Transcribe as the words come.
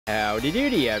Howdy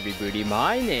doody everybody,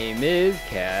 my name is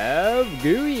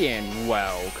KevGuuey and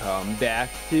welcome back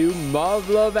to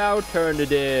Muv-Luv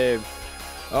Alternative.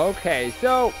 Okay,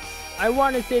 so I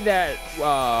want to say that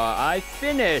I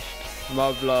finished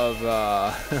Muv-Luv,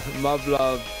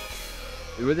 Muv-Luv,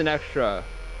 it was an extra,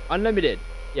 unlimited,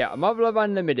 yeah, Muv-Luv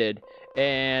Unlimited,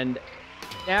 and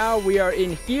now we are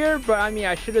in here, but I mean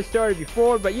I should have started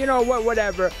before, but you know what,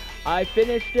 whatever. I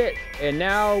finished it, and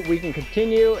now we can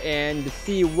continue and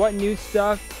see what new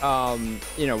stuff,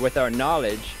 you know, with our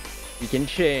knowledge, we can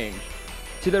change.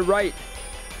 To the right.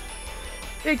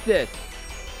 Take this.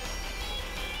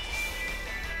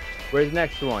 Where's the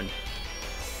next one?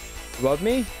 Above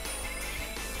me?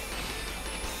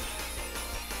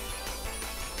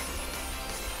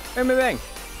 Bang, bang, bang.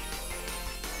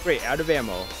 Great, out of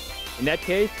ammo. In that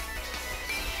case,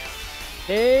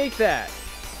 take that.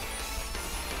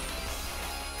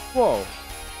 Whoa.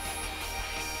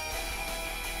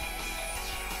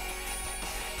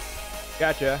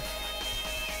 Gotcha.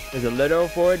 There's a little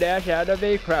forward dash out of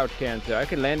a crouch cancel. I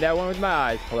could land that one with my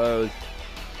eyes closed.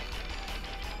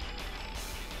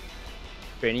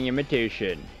 Training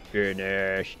imitation.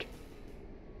 Finished.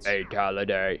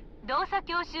 Fatality. 動作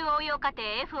教習応用過程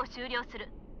F を終了する。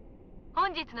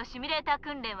本日のシミュレーター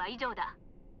訓練は以上だ。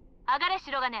上がれ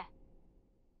白金。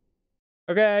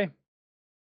Okay.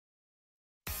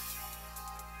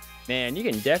 Man, you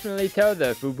can definitely tell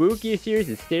the Fubuki series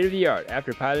is state-of-the-art.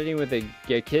 After piloting with the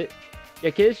Gekishin,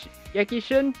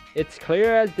 it's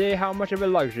clear as day how much of a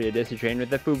luxury it is to train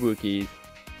with the Fubukis.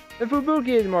 The Fubuki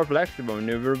is more flexible,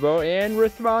 maneuverable, and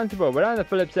responsible, but on the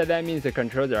flip side that means the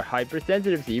controls are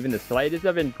hypersensitive to even the slightest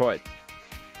of inputs.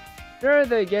 Sure,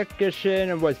 the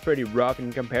Gekishin was pretty rough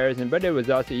in comparison, but it was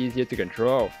also easier to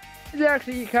control. It's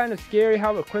actually kind of scary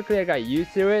how quickly I got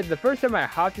used to it. The first time I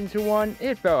hopped into one,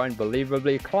 it felt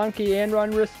unbelievably clunky and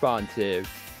unresponsive.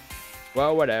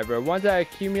 Well, whatever. Once I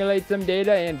accumulate some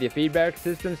data and the feedback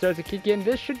system starts to kick in,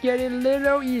 this should get a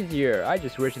little easier. I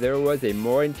just wish there was a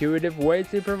more intuitive way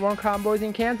to perform combos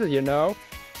and cancels, you know?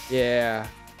 Yeah.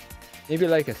 Maybe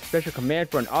like a special command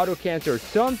for an auto cancel or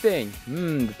something.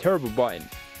 The turbo button.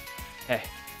 Hey.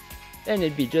 Then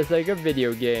it'd be just like a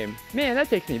video game. Man, that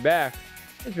takes me back.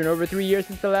 It's been over 3 years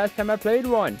since the last time I played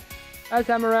one. Last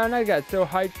time around I got so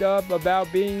hyped up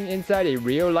about being inside a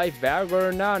real-life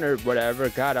Valgornon or whatever.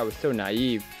 God, I was so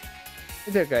naive.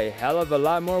 It took a hell of a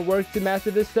lot more work to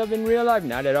master this stuff in real life.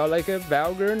 Not at all like a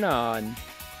Valgornon.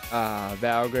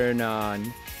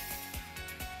 Valgornon.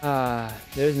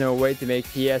 There's no way to make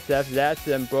TSF that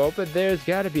simple, but there's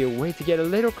gotta be a way to get a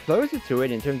little closer to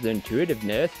it in terms of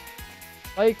intuitiveness.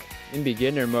 Like, in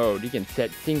beginner mode, you can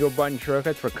set single button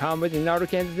shortcuts for combos and auto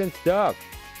cancels and stuff.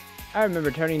 I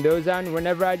remember turning those on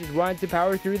whenever I just wanted to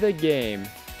power through the game.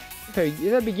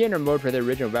 The beginner mode for the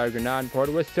original Valgornon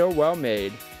port was so well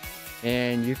made.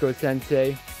 And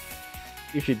Yuko-sensei,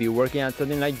 you should be working on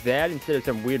something like that instead of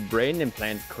some weird brain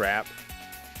implant crap.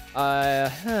 A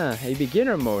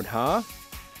beginner mode, huh?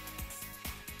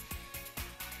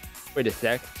 Wait a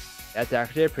sec, that's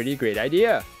actually a pretty great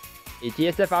idea. A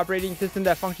TSF operating system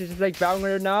that functions just like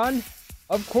Valgornon?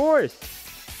 Of course!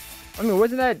 I mean,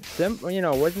 wasn't that simple, you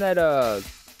know, wasn't that,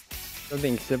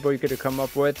 something simple you could have come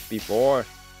up with before?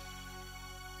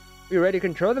 We already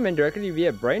control them indirectly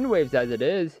via brainwaves as it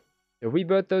is. If we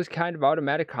built those kind of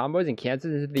automatic combos and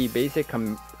cancels into the basic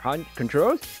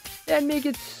controls, that'd make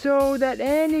it so that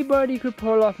anybody could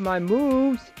pull off my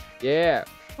moves. Yeah.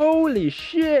 Holy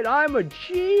shit, I'm a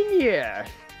genius!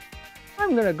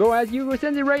 I'm gonna go ask Yuko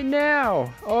Sensei right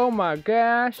now. Oh my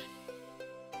gosh.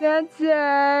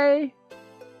 Sensei!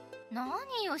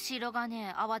 何よ白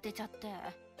金慌てちゃって。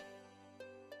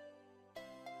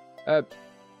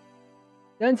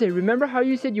Sensei, remember how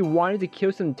you said you wanted to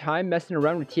kill some time messing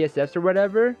around with TSFs or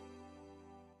whatever?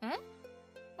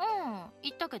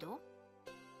 言ったけど。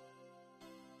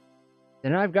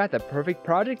Then I've got the perfect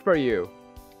project for you.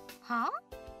 は？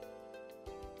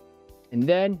 And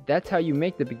then, that's how you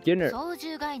make the beginner. 操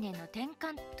縦概念の転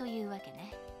換というわけ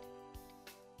ね。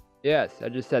Yes, I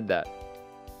just said that.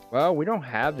 Well, we don't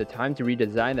have the time to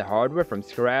redesign the hardware from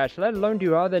scratch, let alone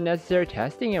do all the necessary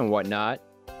testing and whatnot.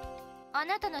 あ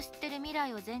なたの知ってる未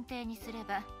来を前提にすれ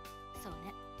ば、そう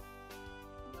ね。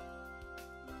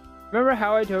Remember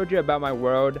how I told you about my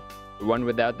world? The one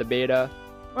without the beta?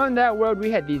 Well, in that world, we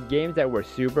had these games that were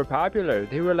super popular.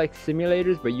 They were like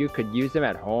simulators, but you could use them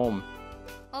at home.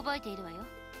 覚えているわよ。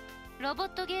ロボッ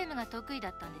トゲームが得意だ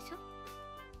ったんでしょ？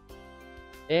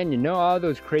 And you know all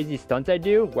those crazy stunts I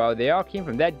do? Well, they all came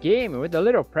from that game, and with a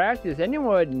little practice,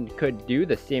 anyone could do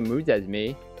the same moves as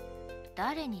me.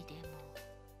 誰にで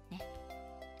もね。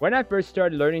When I first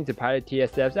started learning to pilot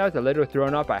TSFs, I was a little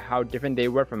thrown off by how different they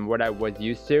were from what I was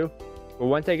used to. But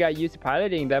once I got used to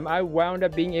piloting them, I wound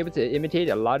up being able to imitate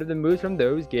a lot of the moves from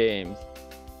those games.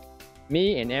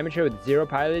 Me, an amateur with zero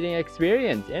piloting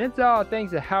experience, and it's all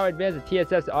thanks to how advanced the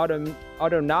TSF's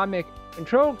autonomic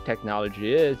control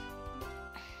technology is.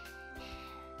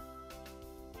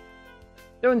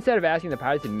 So instead of asking the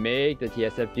pilots to make the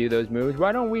TSF do those moves,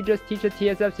 why don't we just teach the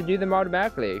TSFs to do them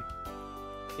automatically?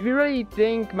 If you really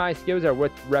think my skills are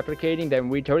worth replicating, then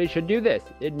we totally should do this.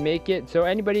 It'd make it so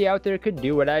anybody out there could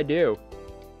do what I do.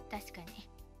 確かに。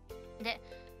で、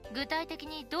具体的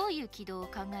にどういう軌道を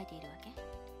考えているわけ？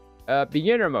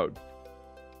 Beginner mode.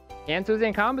 Cancels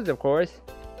and combos, of course.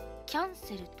 キャン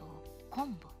セルとコ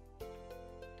ンボ。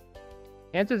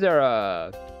Cancels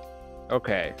are,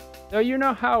 okay. So you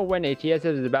know how when a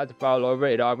TSF is about to fall over,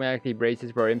 it automatically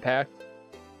braces for impact?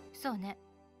 そうね。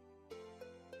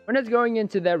When it's going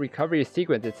into that recovery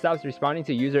sequence, it stops responding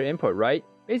to user input, right?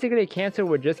 Basically, a cancel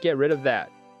would just get rid of that.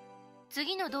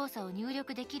 次の動作を入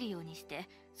力できるようにして、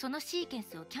そのシーケン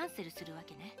スをキャンセルするわ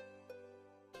けね。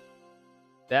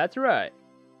That's right.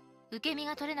 受け身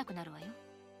が取れなくなるわよ。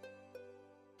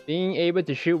Being able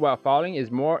to shoot while falling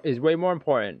is way more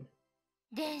important.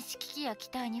 電子機器や機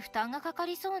体に負担がかか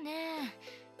りそうね。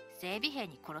整備兵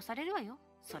に殺されるわよ、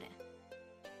それ。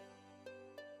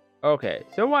Okay,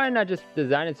 so why not just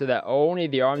design it so that only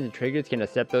the arms and triggers can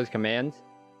accept those commands?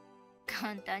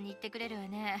 簡単に言ってくれるわ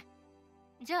ね。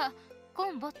じゃあ、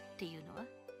コンボっていうのは？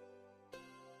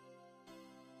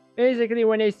 Basically,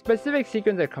 when a specific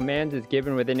sequence of commands is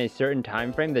given within a certain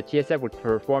time frame, the TSF would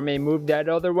perform a move that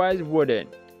otherwise wouldn't.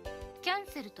 キャン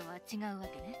セルとは違うわ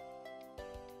けね。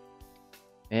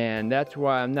And that's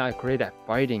why I'm not great at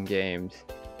fighting games.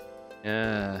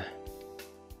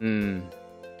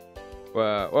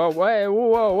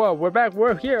 Whoa, we're back,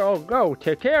 we're here, oh go,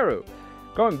 Takeru!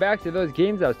 Going back to those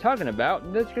games I was talking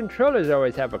about, those controllers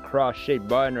always have a cross-shaped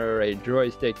button or a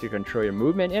joystick to control your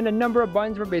movement, and a number of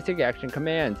buttons for basic action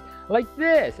commands. Like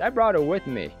this! I brought it with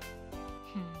me.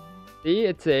 See,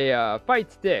 it's a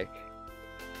fight stick.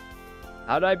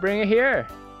 How do I bring it here?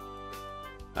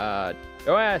 Don't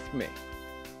ask me.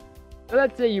 So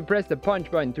let's say you press the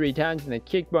punch button 3 times and the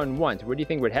kick button once. What do you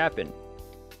think would happen?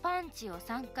 パンチを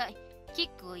3回、キッ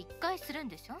クを1回するん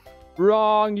でしょ？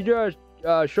 Wrong, you just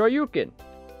shoryuken.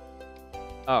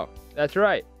 Oh, that's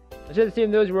right. I should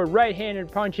assume those were right-handed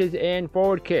punches and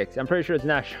forward kicks. I'm pretty sure it's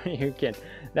not shoryuken.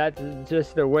 That's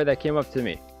just the word that came up to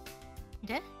me.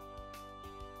 で？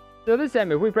 So this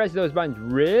time, if we press those buttons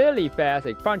really fast,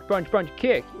 like punch, punch, punch,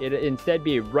 kick, it'd instead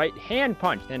be a right hand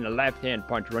punch, then a left hand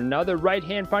punch, or another right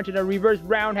hand punch and a reverse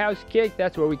roundhouse kick.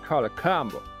 That's what we call a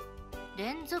combo.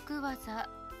 連続技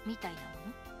みたいなもの？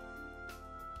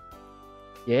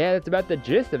 Yeah, that's about the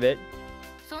gist of it.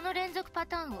 その連続パ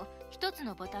ターンを一つ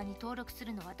のボタンに登録す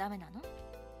るのはダメなの？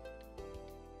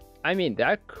 I mean,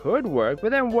 that could work,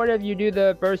 but then what if you do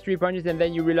the first 3 punches and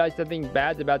then you realize something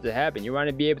bad's about to happen? You want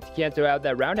to be able to cancel out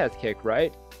that roundhouse kick,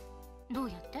 right? どう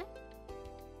やって？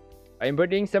 By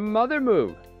inputting some other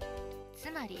move. つ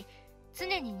まり、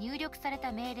常に入力され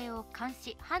た命令を監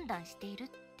視、判断しているっ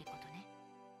てことね。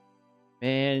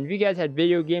Man, if you guys had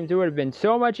video games, it would have been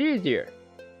so much easier.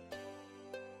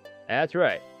 That's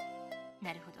right.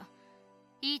 なるほど。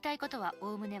言いたいことは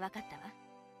おおむね分かったわ。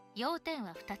要点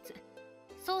は2つ。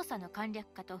操作の簡略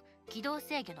化と軌道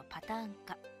制御のパターン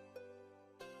化。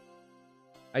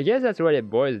I guess that's what it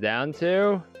boils down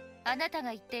to. あなた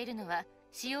が言っているのは、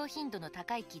使用頻度の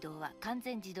高い軌道は完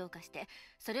全自動化して、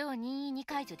それを任意に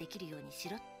解除できるようにし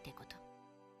ろってこと。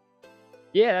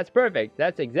Yeah, that's perfect.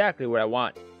 That's exactly what I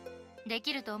want. で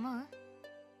きると思う？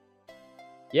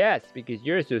 Yes, because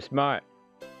you're so smart.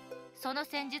 その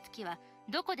戦術機は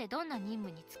どこでどんな任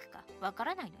務に就くかわか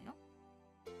らないのよ。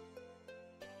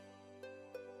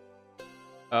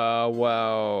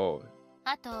Well...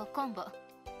 あと、コンボ。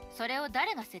それを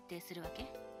誰が設定するわけ？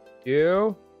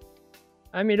 You?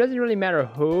 I mean, it doesn't really matter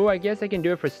who. I guess I can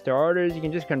do it for starters. You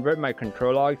can just convert my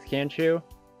control logs, can't you?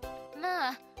 ま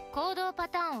あ、行動パ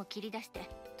ターンを切り出して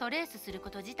トレースするこ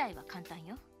と自体は簡単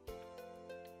よ。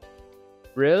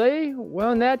Really?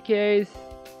 Well, in that case...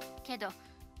 けど、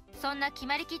そんな決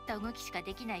まりきった動きしか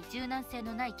できない柔軟性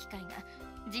のない機械が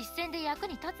実戦で役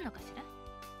に立つのかしら？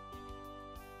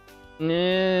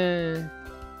言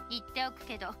っておく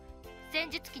けど、戦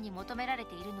術機に求められ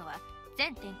ているのは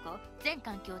全天候、全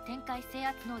環境展開制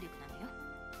圧能力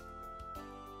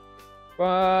な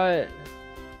のよ。But...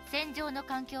 戦場の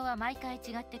環境は毎回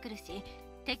違ってくるし、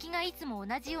敵がいつも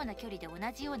同じような距離で同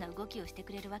じような動きをして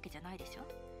くれるわけじゃないでしょ。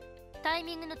タイ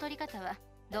ミングの取り方は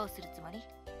どうするつもり？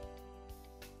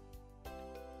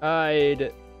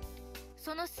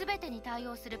その全てに対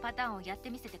応するパターンをやって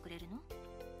みせてくれるの？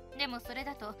でもそれ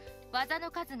だと技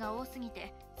の数が多すぎ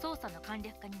て操作の簡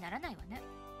略化にならないわね。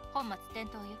本末転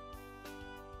倒よ。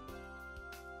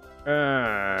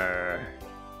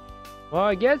Well,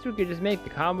 I guess we could just make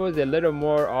the combos a little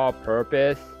more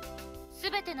all-purpose.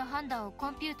 全ての判断を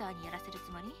コンピューターにやらせるつ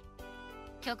もり？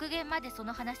極限までそ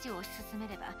の話を推し進め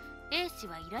れば兵士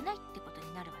はいらないってこと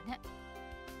になるわね。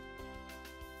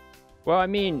Well, I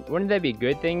mean, wouldn't that be a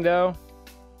good thing, though?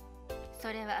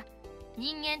 それは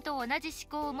人間と同じ思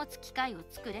考を持つ機会を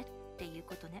作れっていう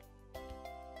ことね。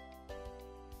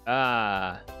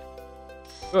あ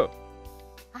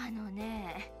の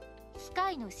ね、機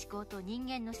械の思考と人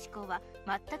間の思考は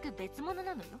全く別物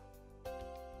なのよ。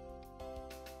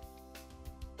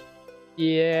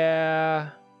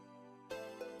Yeah.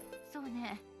 そう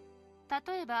ね。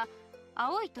例えば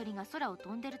青い鳥が空を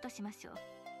飛んでるとしましょう。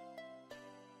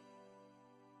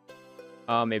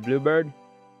A bluebird?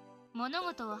 物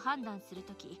事を判断する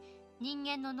とき、人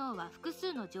間の脳は複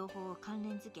数の情報を関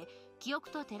連づけ、記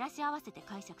憶と照らし合わせて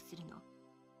解釈するの。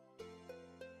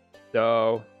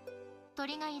So...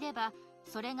 鳥がいれば、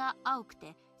それが青く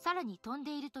て、さらに飛ん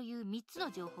でいるという3つ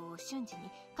の情報を瞬時に、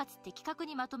かつ的確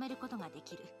にまとめることがで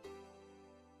きる。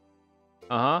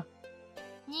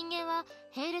人間は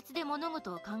並列で物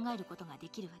事を考えることがで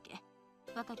きるわけ。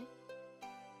わかる？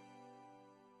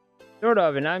 Sort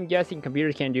of, and I'm guessing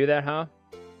computers can't do that, huh?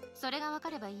 それがわか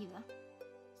ればいいわ。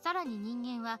さらに人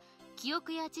間は記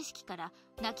憶や知識から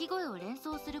鳴き声を連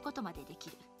想することまででき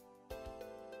る。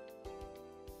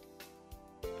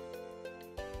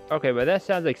Okay, but that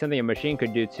sounds like something a machine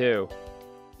could do too.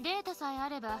 データさえあ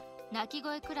れば鳴き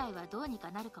声くらいはどうにか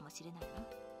なるかもしれないわ。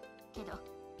けど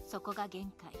そこが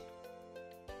限界。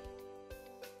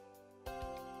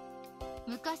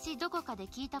昔どこかで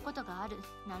聞いたことがある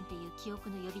なんていう記憶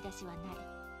の呼び出しはない。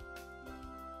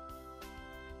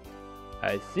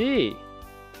I see.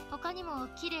 他にも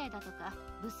綺麗だとか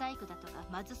不細工だとか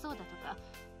まずそうだとか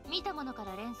見たものか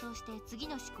ら連想して次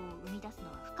の思考を生み出す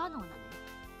のは不可能なのよ。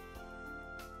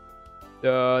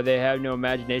So they have no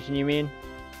imagination, you mean?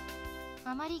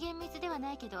 あまり厳密では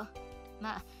ないけど、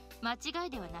まあ間違い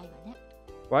ではないわね。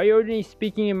Why are you only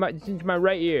speaking into my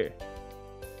right ear?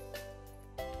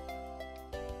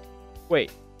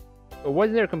 Wait, but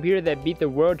wasn't there a computer that beat the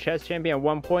world chess champion at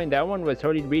one point? That one was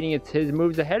totally reading his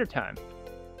moves ahead of time.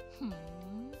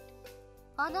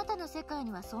 あなたの世界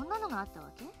にはそんなのがあった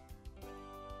わけ？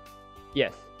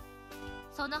 Yes.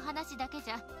 その話だけ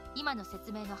じゃ今の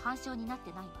説明の反証になっ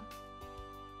てないわ。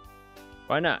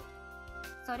Why not?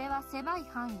 それは狭い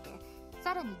範囲で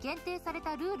さらに限定され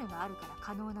たルールがあるから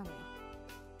可能なのよ。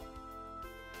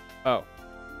Oh.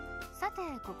 さて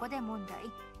ここで問題。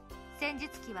戦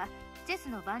術機はチェス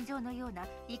の盤上のような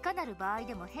いかなる場合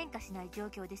でも変化しない状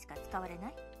況でしか使われな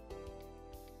い？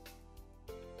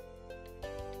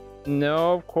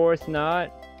 No, of course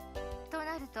not. と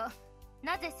なると、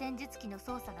なぜ戦術機の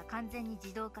操作が完全に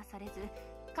自動化されず、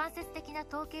間接的な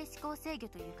統計思考制御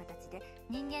という形で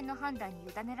人間の判断に委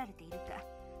ねられている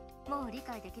か、もう理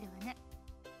解できるわね。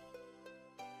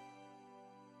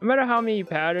No matter how many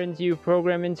patterns you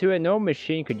program into it, no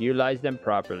machine could utilize them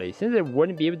properly, since it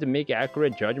wouldn't be able to make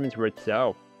accurate judgments for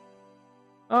itself.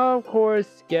 Of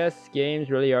course, guess games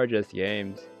really are just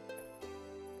games.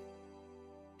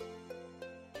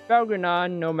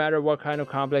 Valgrenon, no matter what kind of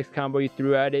complex combo you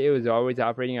threw at it, it was always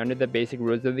operating under the basic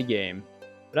rules of the game.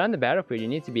 But on the battlefield, you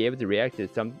need to be able to react to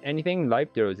anything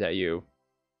life throws at you.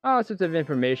 All sorts of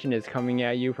information is coming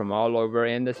at you from all over,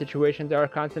 and the situations are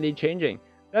constantly changing.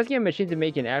 Asking a machine to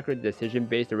make an accurate decision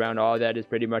based around all that is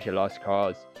pretty much a lost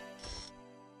cause.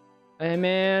 Hey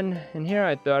man, and here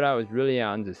I thought I was really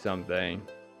onto something.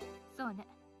 そうね。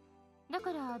だ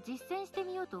から実践して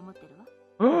みようと思ってるわ。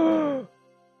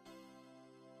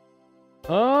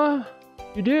Huh?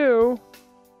 You do?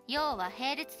 要は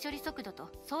並列処理速度と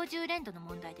操縦連度の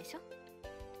問題でしょ。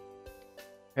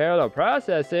Parallel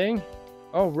processing?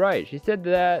 Oh right, she said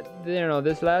that,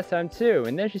 this last time too,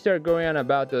 and then she started going on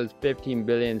about those 15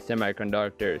 billion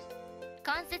semiconductors.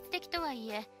 間接的とはい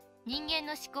え、人間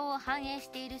の思考を反映し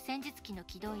ている戦術機の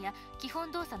起動や基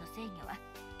本動作の制御は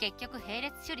結局並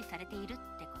列処理されているっ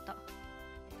てこと。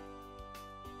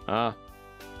ああ。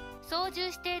操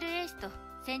縦している兵士と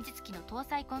戦術機の搭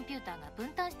載コンピューターが分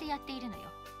担してやっているのよ。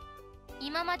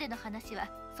今までの話は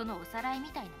そのおさらいみ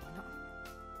たいなもの。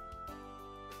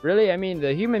Really? I mean,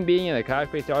 the human being in the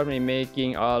cockpit is ultimately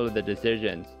making all of the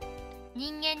decisions.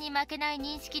 人間に負けない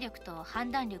認識力と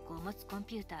判断力を持つコン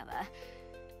ピューターは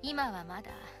今はまだ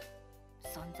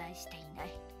存在していない。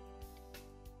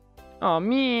Oh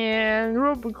man, the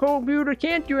robot computer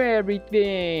can't do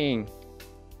everything.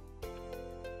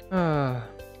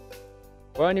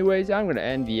 Well, anyways, I'm gonna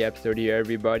end the episode here,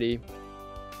 everybody.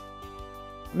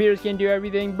 Meters can't do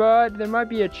everything, but there might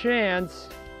be a chance.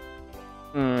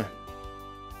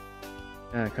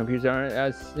 Computers aren't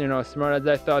as, smart as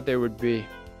I thought they would be.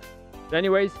 But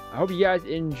anyways, I hope you guys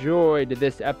enjoyed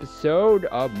this episode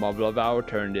of Muv-Luv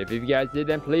Alternative. If you guys did,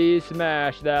 then please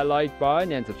smash that like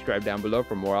button and subscribe down below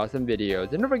for more awesome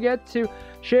videos. And don't forget to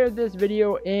share this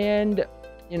video and,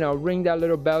 ring that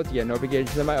little bell to get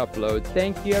notifications of my uploads.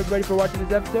 Thank you everybody for watching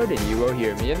this episode, and you will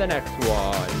hear me in the next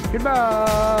one.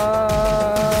 Goodbye!